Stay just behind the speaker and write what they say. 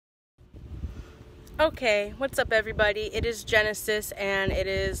Okay, what's up everybody? It is Genesis and it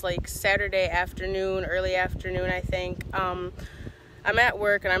is like Saturday afternoon, early afternoon I think. I'm at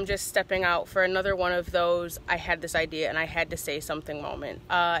work and I'm just stepping out for another one of those I had this idea and I had to say something moment.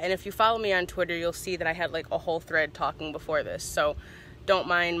 And if you follow me on Twitter, you'll see that I had like a whole thread talking before this, so don't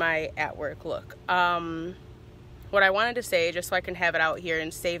mind my at work look. What I wanted to say, just so I can have it out here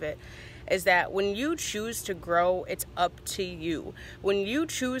and save it, is that when you choose to grow, it's up to you. When you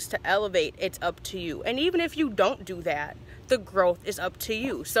choose to elevate, it's up to you. And even if you don't do that, the growth is up to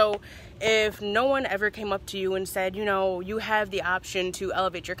you. So if no one ever came up to you and said, you know, you have the option to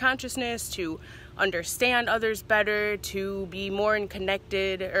elevate your consciousness, to understand others better, to be more in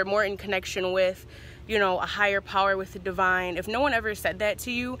connection with, you know, a higher power, with the divine. If no one ever said that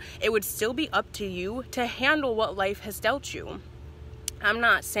to you, it would still be up to you to handle what life has dealt you. I'm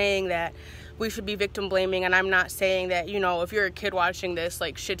not saying that we should be victim blaming, and I'm not saying that, you know, if you're a kid watching this,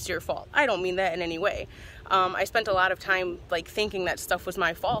 like, shit's your fault. I don't mean that in any way. I spent a lot of time, like, thinking that stuff was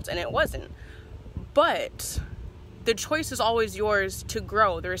my fault, and it wasn't. But the choice is always yours to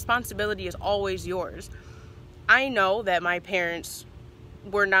grow. The responsibility is always yours. I know that my parents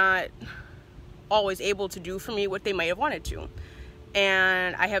were not always able to do for me what they might have wanted to.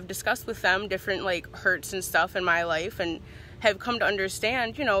 And I have discussed with them different, like, hurts and stuff in my life, and have come to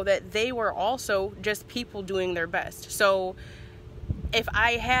understand, you know, that they were also just people doing their best. So if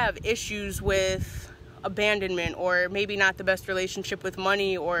I have issues with abandonment, or maybe not the best relationship with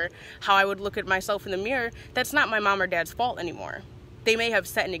money, or how I would look at myself in the mirror, that's not my mom or dad's fault anymore. They may have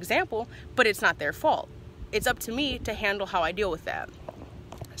set an example, but it's not their fault. It's up to me to handle how I deal with that.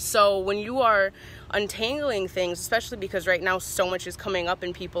 So when you are untangling things, especially because right now so much is coming up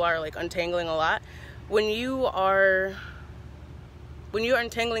and people are like untangling a lot, when you are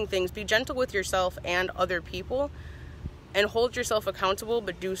untangling things, be gentle with yourself and other people, and hold yourself accountable,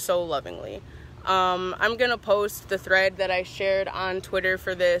 but do so lovingly. I'm gonna post the thread that I shared on Twitter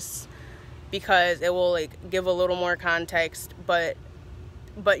for this, because it will like give a little more context, but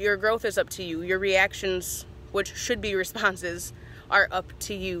your growth is up to you. Your reactions, which should be responses, are up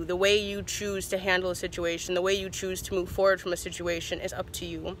to you. The way you choose to handle a situation, the way you choose to move forward from a situation is up to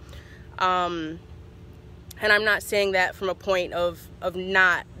you. And I'm not saying that from a point of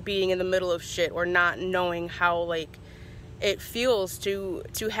not being in the middle of shit, or not knowing how, like, it feels to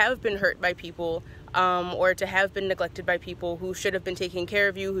have been hurt by people, or to have been neglected by people who should have been taking care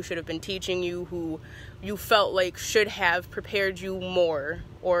of you, who should have been teaching you, who you felt like should have prepared you more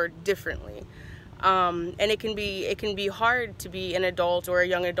or differently. And it can be hard to be an adult or a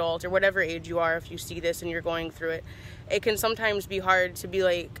young adult, or whatever age you are. If you see this and you're going through it, it can sometimes be hard to be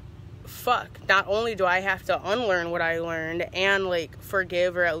like, fuck, not only do I have to unlearn what I learned and like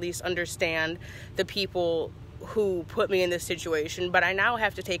forgive, or at least understand the people who put me in this situation, but I now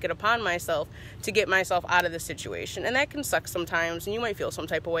have to take it upon myself to get myself out of the situation. And that can suck sometimes, and you might feel some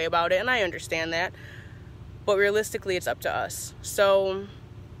type of way about it, and I understand that, but realistically it's up to us. So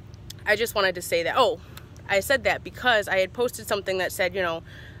I just wanted to say that. I said that because I had posted something that said, you know,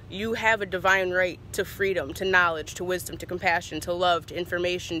 you have a divine right to freedom, to knowledge, to wisdom, to compassion, to love, to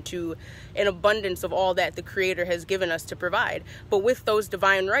information, to an abundance of all that the Creator has given us to provide. But with those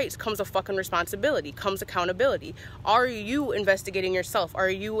divine rights comes a fucking responsibility, comes accountability. Are you investigating yourself? Are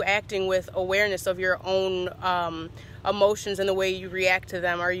you acting with awareness of your own emotions and the way you react to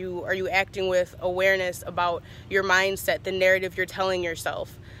them? Are you acting with awareness about your mindset, the narrative you're telling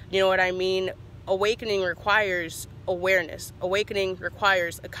yourself? You know what I mean? Awakening requires awareness. Awakening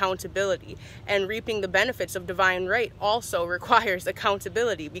requires accountability. And reaping the benefits of divine right also requires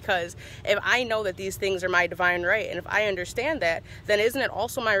accountability, because if I know that these things are my divine right, and if I understand that, then isn't it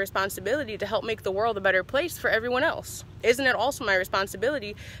also my responsibility to help make the world a better place for everyone else? Isn't it also my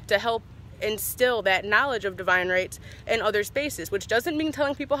responsibility to help instill that knowledge of divine rights in other spaces? Which doesn't mean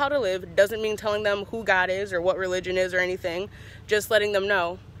telling people how to live, doesn't mean telling them who God is or what religion is or anything. Just letting them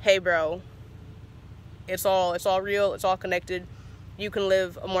know, hey bro, it's all real, it's all connected. You can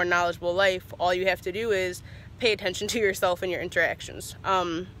live a more knowledgeable life. All you have to do is pay attention to yourself and your interactions.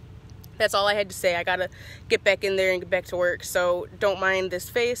 That's all I had to say. I gotta get back in there and get back to work, so don't mind this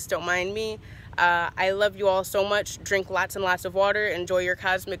face, don't mind me. I love you all so much. Drink lots and lots of water. Enjoy your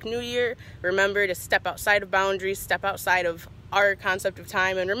cosmic new year. Remember to step outside of boundaries, step outside of our concept of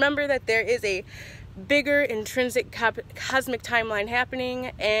time, and remember that there is a bigger intrinsic cosmic timeline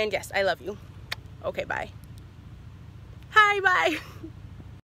happening. And yes, I love you. Okay, bye. Hi, bye.